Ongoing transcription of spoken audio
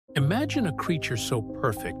Imagine a creature so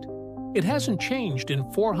perfect. It hasn't changed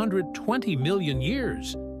in 420 million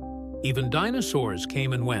years. Even dinosaurs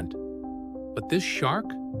came and went. But this shark?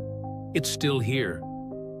 It's still here.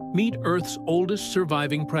 Meet Earth's oldest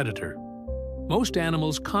surviving predator. Most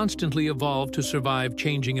animals constantly evolve to survive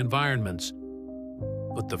changing environments.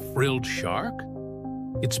 But the frilled shark?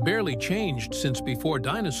 It's barely changed since before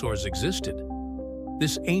dinosaurs existed.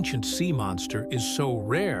 This ancient sea monster is so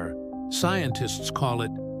rare, scientists call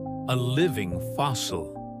it a living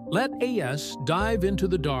fossil. Let AS dive into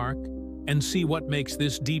the dark and see what makes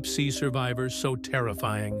this deep-sea survivor so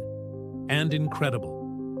terrifying and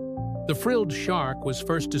incredible. The frilled shark was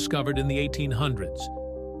first discovered in the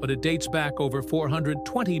 1800s, but it dates back over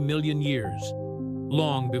 420 million years,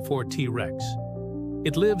 long before T-Rex.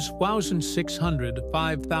 It lives 1,600 to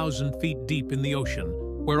 5,000 feet deep in the ocean,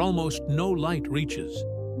 where almost no light reaches,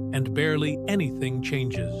 and barely anything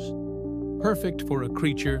changes. Perfect for a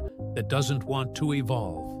creature that doesn't want to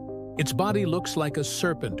evolve. Its body looks like a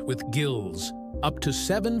serpent with gills, up to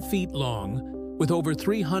 7 feet long, with over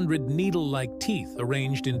 300 needle-like teeth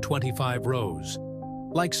arranged in 25 rows.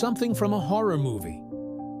 Like something from a horror movie.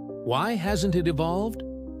 Why hasn't it evolved?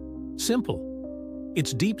 Simple.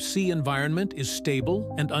 Its deep-sea environment is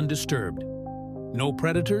stable and undisturbed. No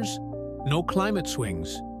predators, no climate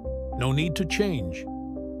swings, no need to change.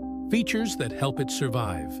 Features that help it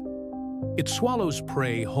survive. It swallows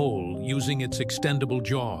prey whole using its extendable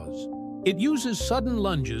jaws. It uses sudden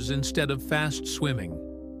lunges instead of fast swimming.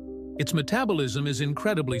 Its metabolism is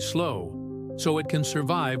incredibly slow, so it can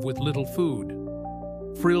survive with little food.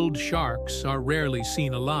 Frilled sharks are rarely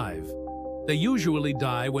seen alive. They usually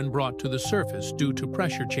die when brought to the surface due to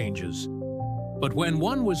pressure changes. But when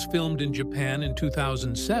one was filmed in Japan in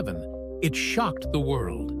 2007, it shocked the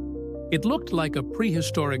world. It looked like a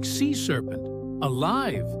prehistoric sea serpent,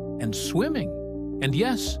 alive and swimming. And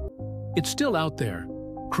yes, it's still out there,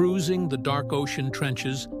 cruising the dark ocean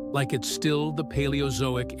trenches like it's still the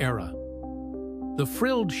Paleozoic era. The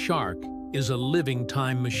frilled shark is a living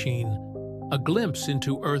time machine, a glimpse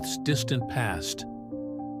into Earth's distant past.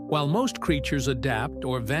 While most creatures adapt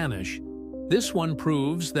or vanish, this one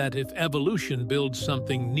proves that if evolution builds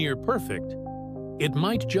something near perfect, it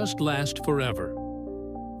might just last forever.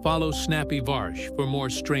 Follow Snappy Varsh for more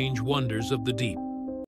strange wonders of the deep.